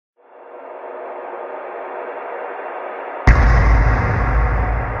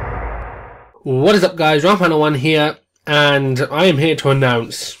What is up, guys? Rampano1 here, and I am here to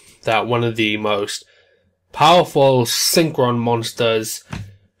announce that one of the most powerful synchron monsters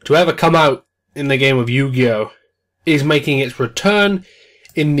to ever come out in the game of Yu-Gi-Oh! Is making its return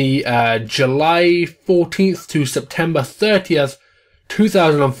in the July 14th to September 30th,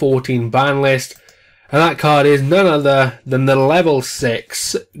 2014 ban list, and that card is none other than the level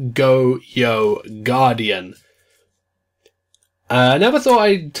 6 Goyo Guardian. I never thought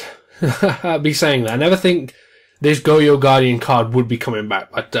I'd be saying that. I never think this Goyo Guardian card would be coming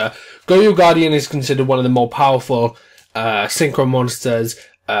back, but Goyo Guardian is considered one of the more powerful synchro monsters.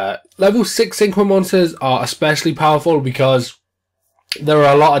 Level 6 synchro monsters are especially powerful because there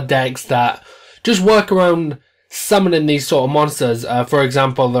are a lot of decks that just work around summoning these sort of monsters. For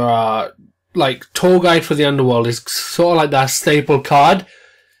example, there are like Tour Guide for the Underworld is sort of like that staple card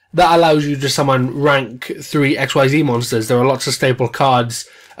that allows you to summon rank 3 XYZ monsters. There are lots of staple cards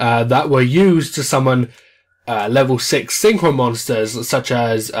that were used to summon level 6 synchro monsters, such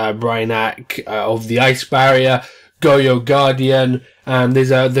as Bryanak of the Ice Barrier, Goyo Guardian, and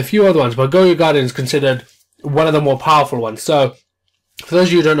there's a few other ones, but Goyo Guardian is considered one of the more powerful ones. So, for those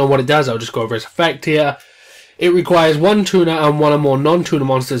of you who don't know what it does, I'll just go over its effect here. It requires one tuner and one or more non-tuner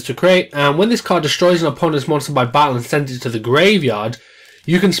monsters to create, and when this card destroys an opponent's monster by battle and sends it to the graveyard,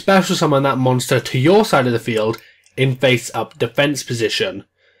 you can special summon that monster to your side of the field in face-up defense position.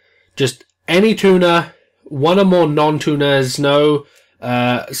 Just any tuner, one or more non-tuners, no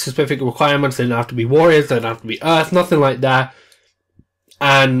specific requirements. They don't have to be warriors, they don't have to be earth, nothing like that.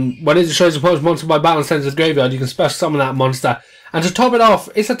 And when it destroys an opponent's monster by battle and sends it to the graveyard, you can special summon that monster. And to top it off,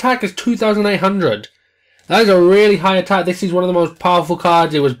 its attack is 2,800. That is a really high attack. This is one of the most powerful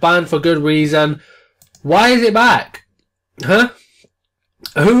cards. It was banned for good reason. Why is it back? Huh?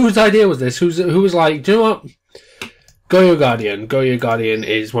 Whose idea was this? Who was like, do you know what? Goyo Guardian. Goyo Guardian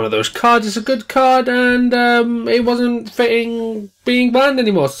is one of those cards. It's a good card, and it wasn't fitting being banned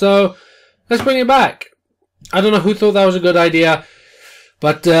anymore. So let's bring it back. I don't know who thought that was a good idea,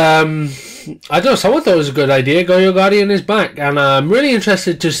 but I don't know. Someone thought it was a good idea. Goyo Guardian is back, and I'm really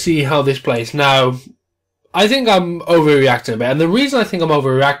interested to see how this plays. Now, I think I'm overreacting a bit, and the reason I think I'm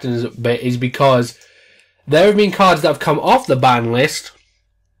overreacting a bit is because there have been cards that have come off the ban list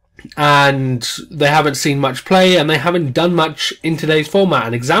and they haven't seen much play, and they haven't done much in today's format.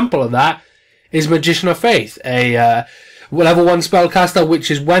 An example of that is Magician of Faith, a level 1 spellcaster,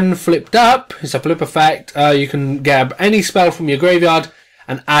 which is when flipped up, it's a flip effect, you can get any spell from your graveyard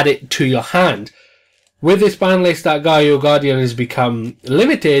and add it to your hand. With this ban list that Goyo Guardian has become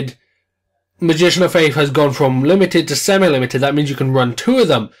limited, Magician of Faith has gone from limited to semi-limited. That means you can run 2 of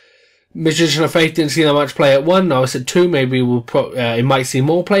them. Magician of Faith didn't see that much play at 1. Now it's at 2. Maybe it might see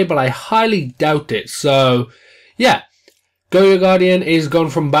more play, but I highly doubt it. So, yeah. Goyo Guardian is gone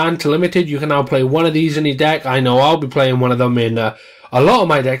from banned to limited. You can now play one of these in your deck. I know I'll be playing one of them in a lot of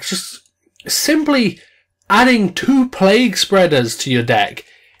my decks. Just simply adding 2 Plague Spreaders to your deck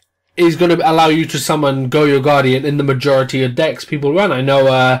is going to allow you to summon Goyo Guardian in the majority of decks people run. I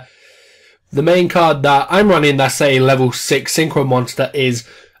know the main card that I'm running that's a level 6 synchro monster is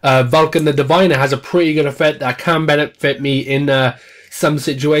Vulcan the Diviner. Has a pretty good effect that can benefit me in some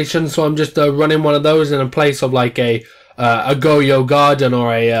situations, so I'm just running one of those in a place of like a Goyo Guardian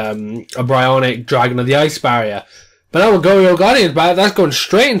or a Bryanak Dragon of the Ice Barrier. But now with Goyo Guardian's back, that's going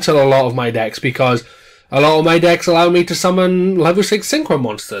straight into a lot of my decks because a lot of my decks allow me to summon level 6 synchro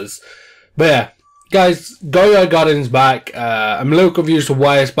monsters. But yeah, guys, Goyo Guardian's back. I'm a little confused to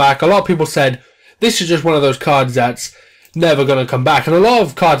why it's back. A lot of people said this is just one of those cards that's never going to come back. And a lot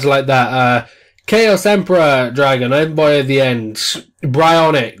of cards like that, Chaos Emperor Dragon, Envoy of the End,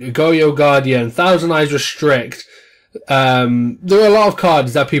 Bryanak, Goyo Guardian, Thousand Eyes Restrict. There are a lot of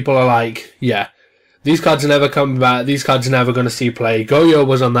cards that people are like, yeah, these cards are never coming back. These cards are never going to see play. Goyo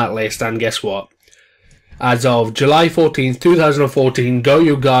was on that list, and guess what? As of July 14th, 2014,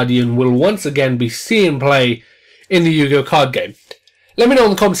 Goyo Guardian will once again be seeing play in the Yu-Gi-Oh! Card game. Let me know in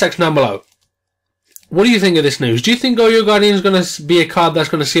the comment section down below. What do you think of this news? Do you think Goyo Guardian is going to be a card that's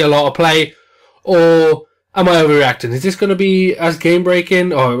going to see a lot of play? Or am I overreacting? Is this going to be as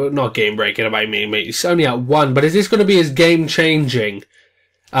game-breaking? Or not game-breaking, I mean, it's only at 1. But is this going to be as game-changing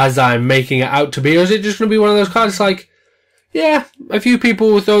as I'm making it out to be? Or is it just going to be one of those cards like, yeah, a few people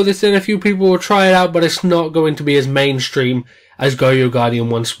will throw this in, a few people will try it out, but it's not going to be as mainstream as Goyo Guardian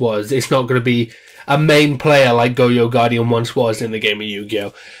once was. It's not going to be a main player like Goyo Guardian once was in the game of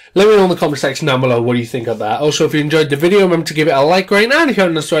Yu-Gi-Oh! Let me know in the comment section down below what do you think of that. Also, if you enjoyed the video, remember to give it a like right now, and if you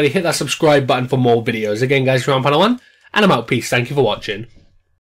haven't already, hit that subscribe button for more videos. Again, guys, Rampano1, and I'm out. Peace. Thank you for watching.